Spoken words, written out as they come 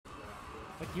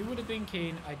Like, you would have been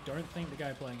keen. I don't think the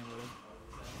guy playing it would have.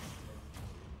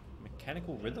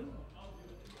 Mechanical rhythm?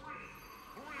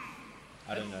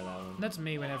 I don't know that one. That's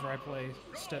me whenever I play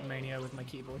Stepmania with my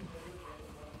keyboard.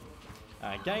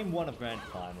 Game 1 of Grand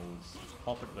Finals,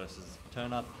 Poppt1 versus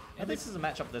Turn-Up. And this is a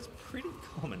matchup that's pretty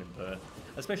common in Perth.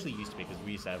 Especially used to be, because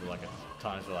we used to have like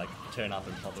times where like Turn-Up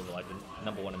and Poppt1 were like the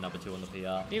number 1 and number 2 on the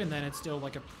PR. Even then, it's still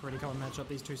like a pretty common matchup.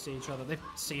 These two see each other. They've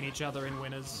seen each other in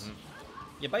winners.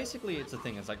 Yeah, basically it's the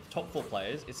thing. It's like the top 4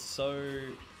 players. It's so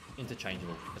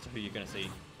interchangeable as to who you're going to see.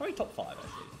 Probably top 5,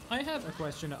 actually. I have a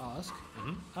question to ask.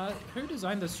 Who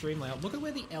designed the stream layout? Look at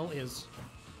where the L is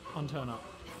on Turn-Up.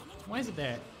 Why is it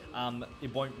there?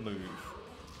 It won't move.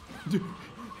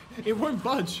 It won't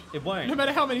budge. It won't. No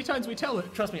matter how many times we tell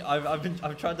it. Trust me,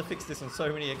 I've tried to fix this on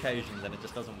so many occasions and it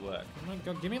just doesn't work. Oh my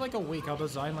god, give me like a week. I'll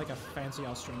design like a fancy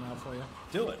ass stream layout for you.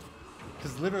 Do it.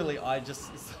 Because literally I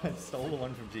just stole the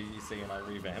one from GEC and I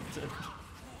revamped it.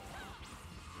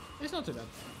 It's not too bad.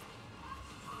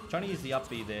 Trying to use the up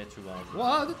B there to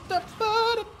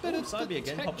side B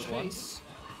again, Poppt1.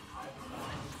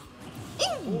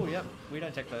 Oh, yep, we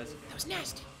don't tech those. That was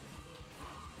nasty.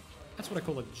 That's what I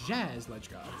call a jazz ledge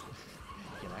guard.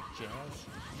 You like jazz?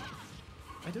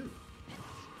 I do.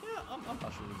 Yeah, I'm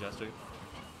partial to jazz too.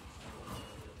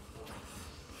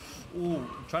 Ooh,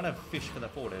 I'm trying to fish for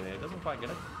that forward air there. Doesn't quite get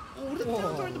it. Oh, the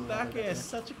counter in the back air.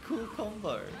 Such a cool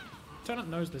combo. Turn-Up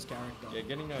knows this character. Yeah,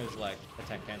 getting those like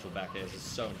attack cancel back airs is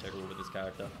so integral with this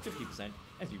character. 50%,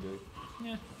 as you do.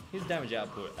 Yeah. His damage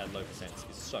output at low percents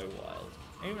is so wild.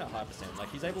 And even at high percent,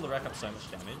 like he's able to rack up so much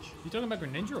damage. You talking about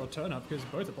Greninja or Turn-Up? Because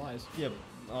both applies. Yeah,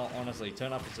 honestly,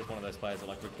 Turn-Up is just one of those players that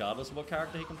like regardless of what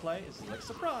character he can play, it's like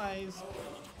surprise.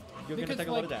 You're gonna take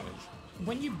a lot of damage.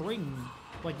 When you bring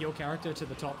like your character to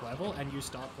the top level and you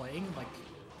start playing like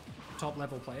top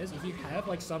level players, if you have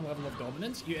like some level of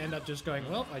dominance, you end up just going,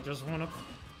 well,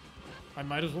 I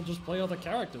might as well just play other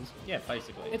characters. Yeah,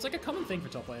 basically. It's like a common thing for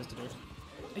top players to do.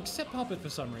 Except Poppt1 for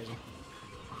some reason.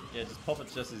 Yeah, just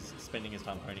Poppt1 just is spending his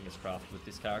time honing his craft with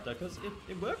this character because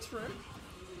it works for him.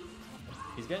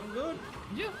 He's getting good.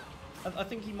 Yeah. I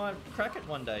think he might crack it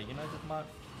one day, you know, just might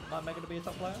make it to be a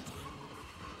top player.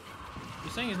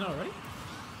 You're saying he's not already?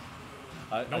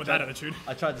 Not with that attitude.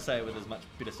 I tried to say it with as much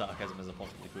bit of sarcasm as I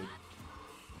possibly could.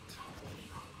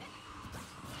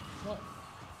 What?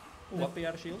 Ooh, up B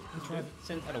out of shield.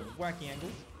 Sent at a wacky angle.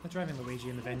 They're driving Luigi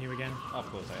in the venue again. Oh, of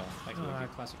course they are. Thanks, Luigi.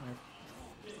 Classic move.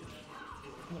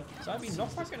 So I'd be not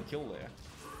quite going to kill there.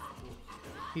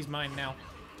 He's mine now.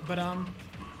 But, up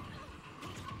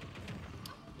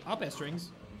air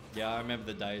strings. Yeah, I remember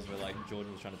the days where like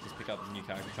Jordan was trying to just pick up a new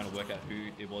character, trying to work out who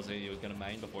it was that he was going to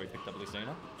main before he picked up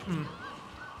Lucina.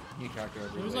 New character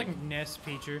every It was week. like Ness,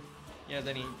 Pichu. Yeah,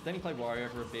 then he played Wario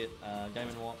for a bit, Game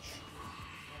 & Watch.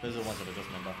 Those are the ones that I just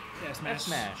remember. Yeah, Smash.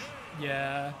 Smash.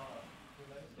 Yeah.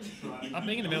 Up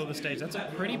being in the middle of the stage, that's a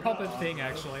pretty Poppt1 thing,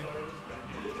 actually.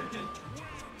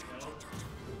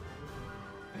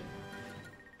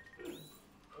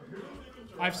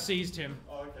 I've seized him.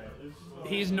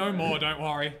 He's no more, don't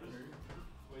worry.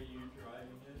 Were you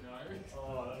driving it? No.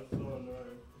 Oh, that's so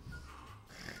annoying.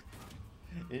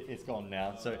 It's gone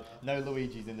now, so no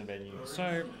Luigi's in the venue.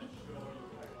 So,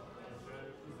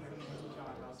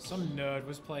 some nerd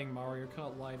was playing Mario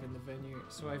Kart Live in the venue,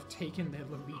 so I've taken their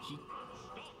Luigi.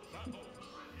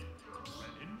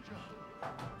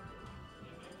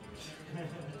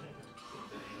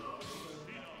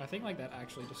 I think like that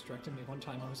actually distracted me one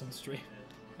time I was on stream,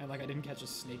 and like I didn't catch a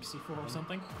snake C4 or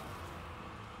something.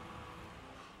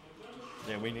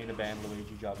 Yeah, we need to ban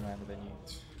Luigi driving around the venue.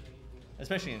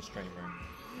 Especially in stream room.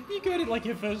 You go to like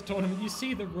your first tournament, you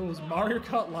see the rules, Mario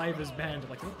Kart Live is banned,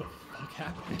 like what the fuck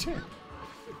happened?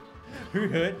 Who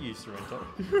hurt you, Sorrento?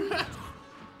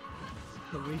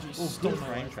 Luigi Oh, stole good my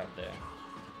frame life. trap there.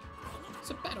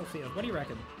 It's a battlefield, what do you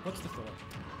reckon? What's the thought?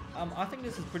 I think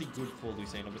this is pretty good for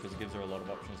Lucina because it gives her a lot of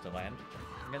options to land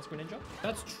against Greninja.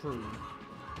 That's true.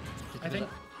 I think...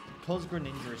 Because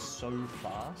Greninja is so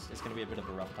fast, it's going to be a bit of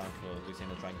a rough time for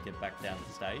Lucina to try and get back down to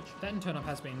the stage. That and Turn-Up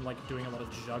has been like doing a lot of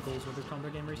juggles with his combo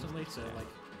game recently, so like...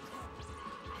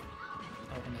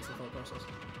 I reckon that's the thought process.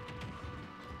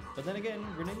 But then again,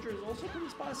 Greninja is also pretty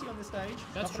spicy on this stage.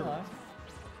 That's true. Lie.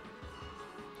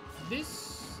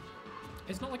 This...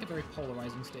 It's not like a very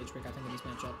polarizing stage pick, I think, in this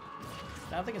matchup.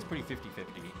 No, I think it's pretty 50-50.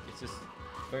 It's just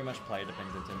very much player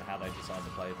dependent in how they decide to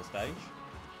play the stage.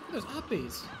 Look at those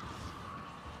upbeats.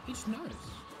 He just knows.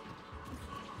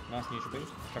 Nice neutral beat,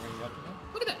 covering you up to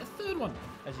that. Look at that, a third one.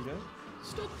 As you do.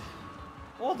 Stop.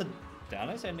 Oh, the down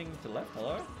air's ending to left.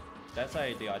 Hello. That's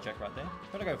a DI check right there.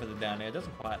 Gonna go for the down air.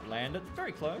 Doesn't quite land it.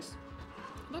 Very close.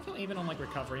 I love how even on like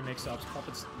recovery mix-ups,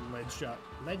 Poppett's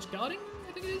ledge guarding,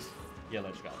 I think it is? Yeah,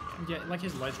 ledge guard. Yeah, like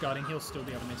his ledge guarding, he'll still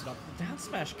be able to mix it up. Down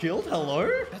smash killed, hello?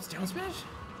 That's down smash?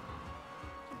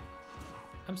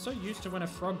 I'm so used to when a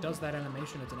frog does that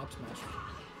animation, it's an up smash.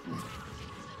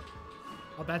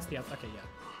 Oh, that's the up, okay, yeah.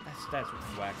 That's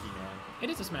wacky, man. It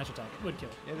is a smash attack, it would kill.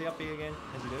 Yeah, the up B again,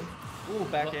 as you do. Ooh,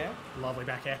 back air. Lovely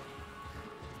back air.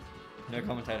 No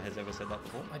commentator has ever said that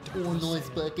before. I don't want to say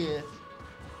it. back air.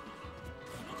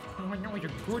 Oh, no,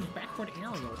 you're good backward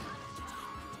aerial.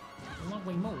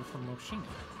 Lovely move from Lucina.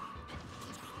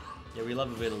 Yeah, we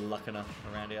love a bit of Lucina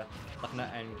around here.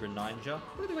 Lucina and Greninja.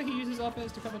 Look at the way he uses up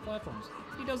airs to cover platforms.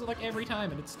 He does it like every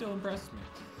time and it still impresses me.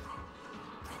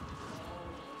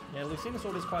 Yeah, Lucina's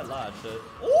sword is quite large, so...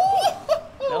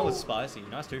 Ooh! That was spicy.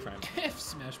 Nice 2-frame. F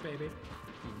smash, baby.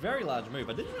 Very large move.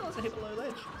 I didn't realize it hit below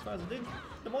ledge, as far as it did.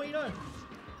 The more you know.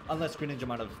 Unless Greninja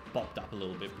might have bopped up a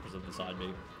little bit because of the side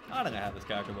B. I don't know how this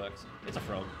character works. It's a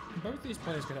frog. Both these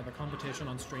players could have a competition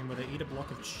on stream where they eat a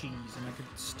block of cheese and I could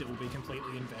still be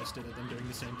completely invested in them doing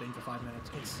the same thing for 5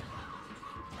 minutes. It's...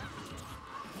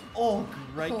 Oh,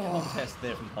 great contest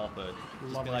there from Poppt1.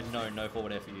 Just Lovely. be like, no, no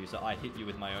forward air for you, so I hit you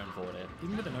with my own forward air.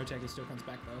 Even with the no-tag, he still comes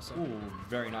back though, so... Ooh,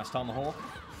 very nice Tomahawk.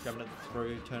 Grabbing it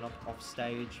through, turn up off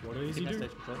stage. What does he do?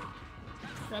 Stage control.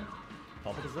 Grab.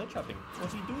 Poppt1 is ledge trapping.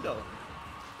 What do you do though?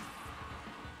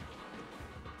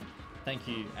 Thank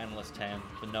you, Analyst Tam,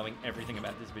 for knowing everything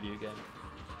about this video game.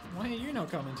 Why are you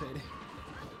not commentating?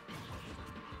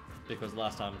 Because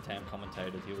last time Tam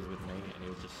commentated, he was with me and he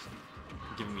was just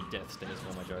giving me death stares for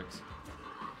all my jokes.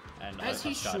 And As I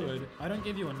he started. should. I don't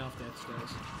give you enough death stares.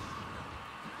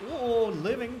 Oh,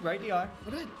 living, great DI.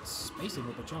 Look at that spacing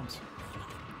with the jumps.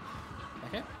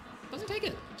 Okay. Doesn't take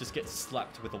it. Just get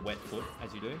slapped with a wet foot,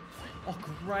 as you do. Oh,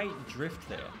 great drift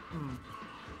there. Mm.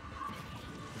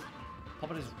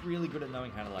 Poppt1 is really good at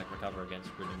knowing how to like recover against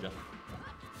Greninja.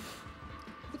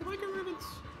 With the micro movements.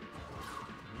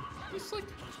 It's like...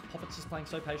 Poppt1's just playing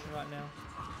so patient right now.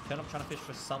 Turn up trying to fish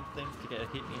for something to get a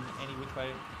hit in any which way.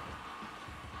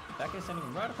 Back air sending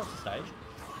him right across the stage.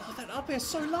 Oh, that up air's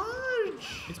so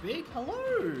large! It's big.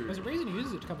 Hello! There's a reason he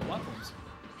uses it to cover platforms.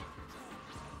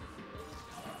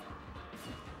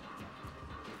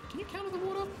 Can you counter the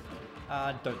water?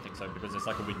 Don't think so, because it's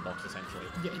like a wind box essentially.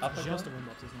 Yeah, it's Up and just a down? wind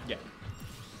box, isn't it? Yeah.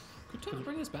 Could Toon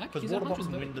bring this back? Because He's at water box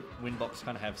and 130. wind box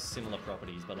kind of have similar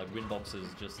properties, but like wind boxes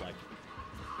just like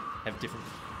have different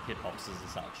hitboxes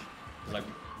as such. 'Cause, like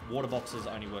water boxes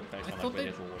only work based I on thought like where they-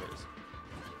 natural water is.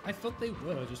 I thought they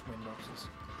were just wind boxes.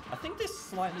 I think they're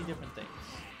slightly different things,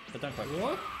 but don't quote me.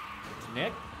 What?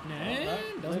 Nick? Nah, No,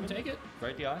 doesn't take it.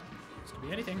 Great DI. This could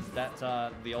be anything. That's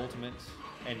the ultimate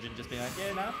engine just being like,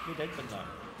 yeah, nah, you're dead, but no.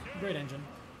 Great engine.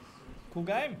 Cool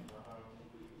game.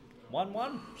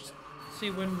 1-1. See,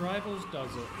 when Rivals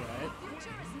does it, right?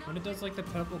 When it does like the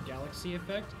purple galaxy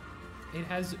effect, it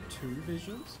has two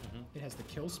visuals. It has the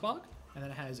kill spark, and then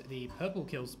it has the purple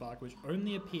kill spark, which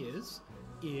only appears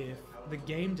if the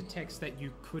game detects that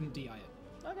you couldn't DI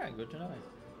it. Okay, good to know.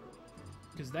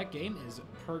 Because that game is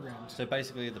programmed. So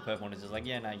basically, the purple one is just like,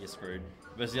 yeah, nah, you're screwed.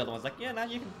 Versus the other one's like, yeah, nah,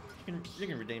 you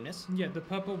can redeem this. Yeah, the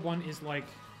purple one is like,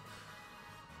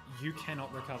 you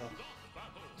cannot recover.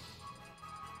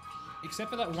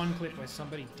 Except for that one clip where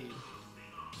somebody did.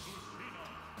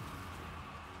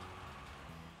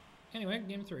 Anyway,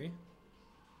 game 3.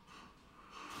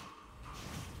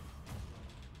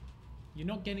 You're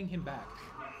not getting him back.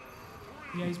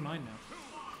 Yeah, he's mine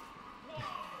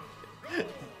now.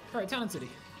 Alright, Town and City.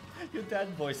 Your dad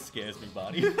voice scares me,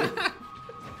 Barney.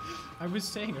 I was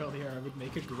saying earlier I would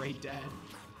make a great dad.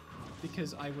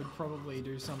 Because I would probably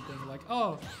do something like,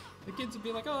 oh, the kids would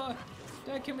be like, oh,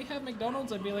 Dad, can we have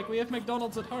McDonald's? I'd be like, we have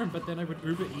McDonald's at home, but then I would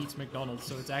Uber Eats McDonald's,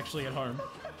 so it's actually at home,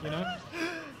 you know?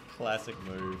 Classic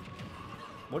move.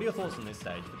 What are your thoughts on this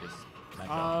stage for this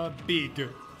matchup? Big.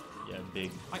 Yeah,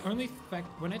 big.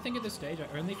 When I think of this stage,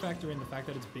 I only factor in the fact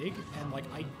that it's big, and like,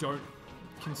 I don't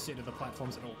consider the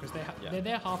platforms at all, because they're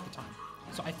there half the time.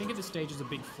 So I think of this stage as a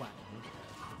big flat.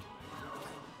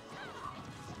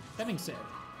 That being said,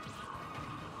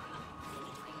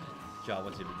 Jar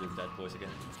wants you to do that voice again.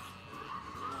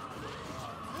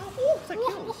 Oh, that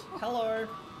kills! Hello!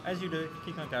 As you do,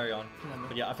 keep on carry on.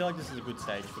 But yeah, I feel like this is a good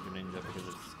stage for Greninja because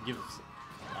it gives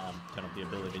kind of the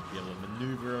ability to be able to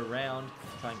maneuver around,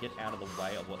 try and get out of the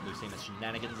way of what Lucina's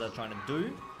shenanigans are trying to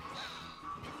do.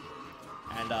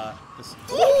 And this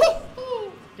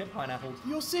get pineappled.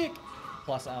 you're sick!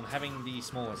 Plus, having the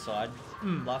smaller side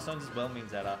blast zones as well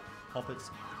means that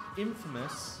Poppt1's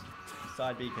infamous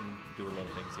side B can do a lot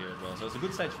of things here as well. So it's a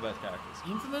good stage for both characters.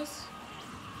 Infamous?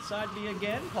 Side B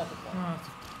again, Poppt1.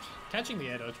 Catching the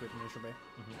air dodge with neutral B.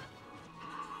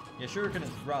 Yeah, Shuriken is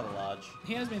rather large.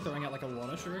 He has been throwing out like a lot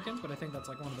of shurikens, but I think that's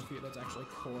like one of the few that's actually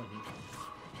core.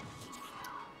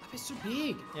 It's so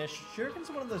big. Yeah, Shuriken's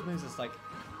one of those moves that's like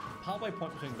partway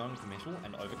point between non-committal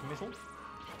and over-committal.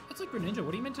 That's like Greninja.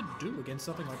 What are you meant to do against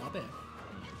something like up air?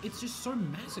 It's just so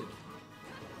massive.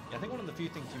 Yeah, I think one of the few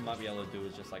things you might be able to do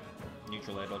is just like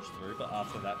neutral air dodge through, but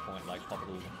after that point, like Poppt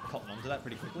will cotton onto that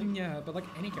pretty quickly. Yeah, but like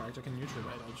any character can neutral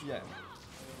air dodge. Yeah.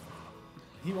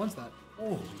 He wants that.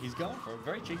 Oh, he's going for it.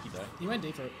 Very cheeky though. He went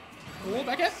deep for it. Oh,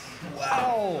 back air.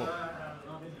 Wow!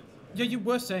 Yeah, you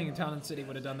were saying Town and City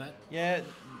would have done that. Yeah,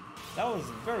 that was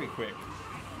very quick.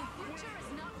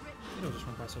 It all just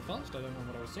went by so fast, I don't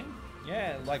know what I was seeing.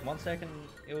 Yeah, like 1 second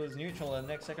it was neutral and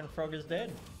the next second Frog is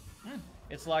dead. Hmm.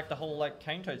 It's like the whole like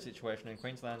cane toad situation in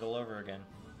Queensland all over again.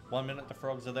 1 minute the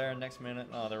frogs are there and next minute,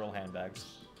 oh, they're all handbags.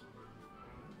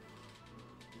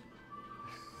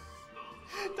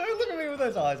 Don't look at me with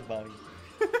those eyes, buddy.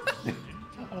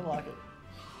 I don't like it.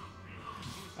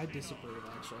 I disapprove,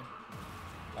 actually.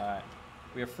 Alright,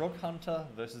 we have Frog Hunter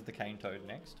versus the cane toad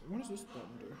next. What does this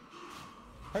button do?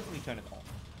 Hopefully turn it on.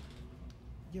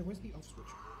 Yeah, where's the off switch?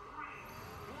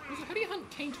 How do you hunt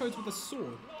cane toads with a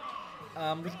sword?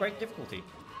 With great difficulty.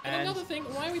 And another thing,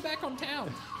 why are we back on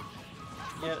town?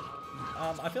 Yeah,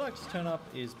 I feel like this turn up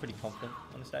is pretty confident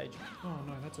on the stage. Oh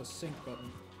no, that's a sync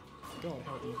button. God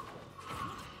help me.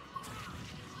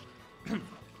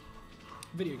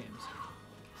 Video games.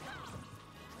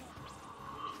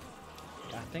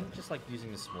 Yeah, I think just like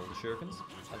using the smaller shurikens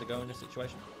as a go in this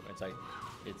situation. It's like,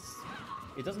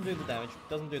 it doesn't do the damage,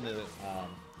 doesn't do the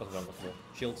what's it called,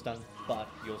 shield stun, but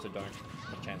you also don't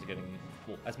have a chance of getting,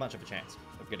 well, as much of a chance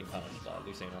of getting punished by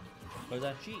Lucina.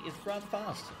 Because she is rather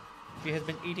fast. She has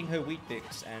been eating her wheat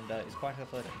bix and is quite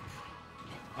athletic.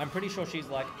 I'm pretty sure she's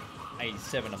like a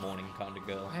 7 in the morning kind of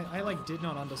girl. I like did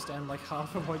not understand like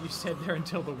half of what you said there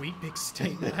until the wheat bix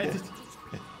statement.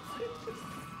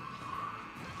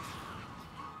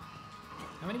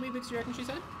 How many wheat bix do you reckon she's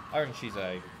had? I reckon she's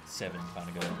a 7 kind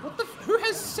of girl. What the? Who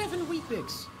has 7 wheat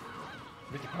bix?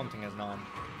 Ricky Ponting has 9.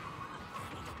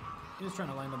 He was trying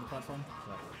to land on the platform.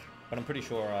 Yeah. But I'm pretty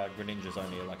sure Greninja's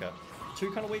only like a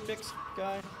 2 kind of wheat bix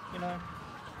guy, you know?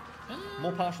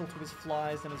 More partial to his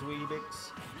flies than his wheat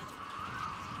bix.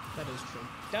 That is true.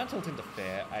 Down tilt into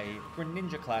fair, a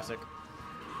Greninja classic.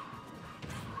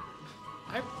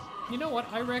 You know what?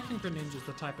 I reckon Greninja's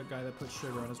the type of guy that puts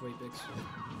sugar on his wheat bix.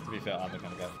 To be fair, I'm the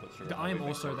kind of guy that puts sugar on I am wheat bix.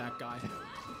 also that guy.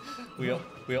 We are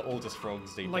all just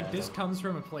frogs deep Like down. this comes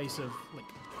from a place of like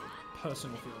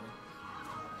personal feeling.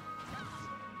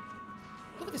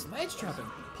 Look at this ledge trapping.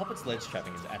 Poppett's ledge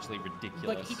trapping is actually ridiculous.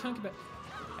 Like he can't get back.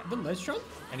 The ledge trap?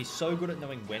 And he's so good at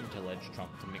knowing when to ledge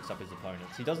trump to mix up his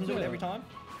opponents. He doesn't do it every time.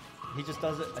 He just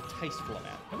does it a tasteful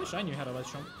amount. I wish I knew how to ledge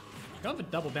trump. Going for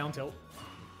double down tilt.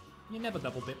 You never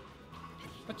double dip.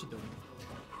 What you doing?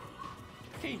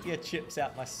 Keep your chips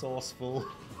out my sauce full.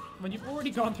 When you've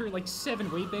already gone through like 7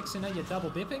 Weebics and now you're double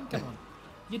dipping? Come on.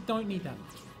 You don't need that.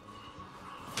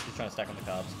 He's trying to stack on the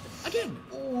carbs. Again!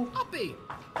 Ooh, uppy!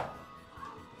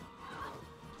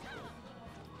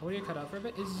 Audio cut out for a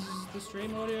bit. Is the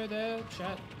stream audio there?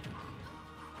 Chat?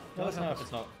 Let us know if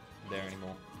it's not there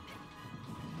anymore.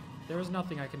 There is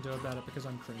nothing I can do about it because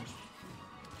I'm cringe.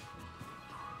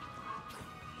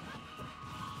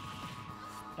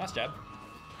 Nice jab.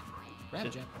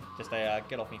 Rabbit jab. Just a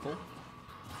get off me full.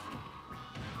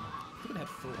 Look at that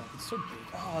full up. It's so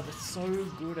big. Oh, that's so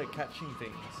good at catching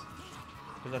things.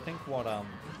 Because I think what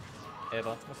Eva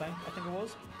was saying, I think it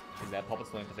was, is that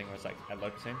Poppett's learned the thing where it's like at low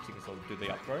percentage you can sort of do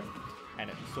the up throw, and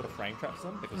it sort of frame traps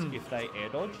them because if they air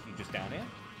dodge, you just down air.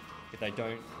 If they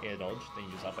don't air dodge, then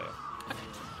you just up air.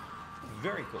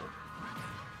 Very cool.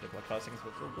 Like 5 seconds,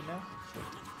 but it's all good now. Sweet.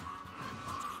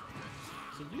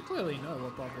 So you clearly know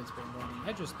what Poppett's been running.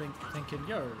 I just thinking,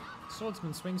 yo,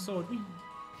 swordsman swing sword.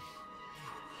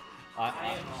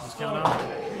 What's going on?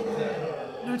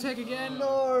 No take again.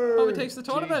 No. Poppett takes the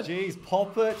tournament. GG's.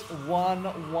 Poppt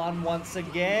 1 once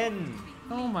again.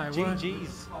 Oh my word.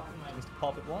 GG's. Mr.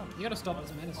 Poppt 1. You gotta stop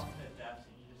this menace.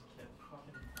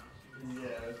 Yeah,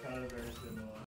 it was kind of very similar.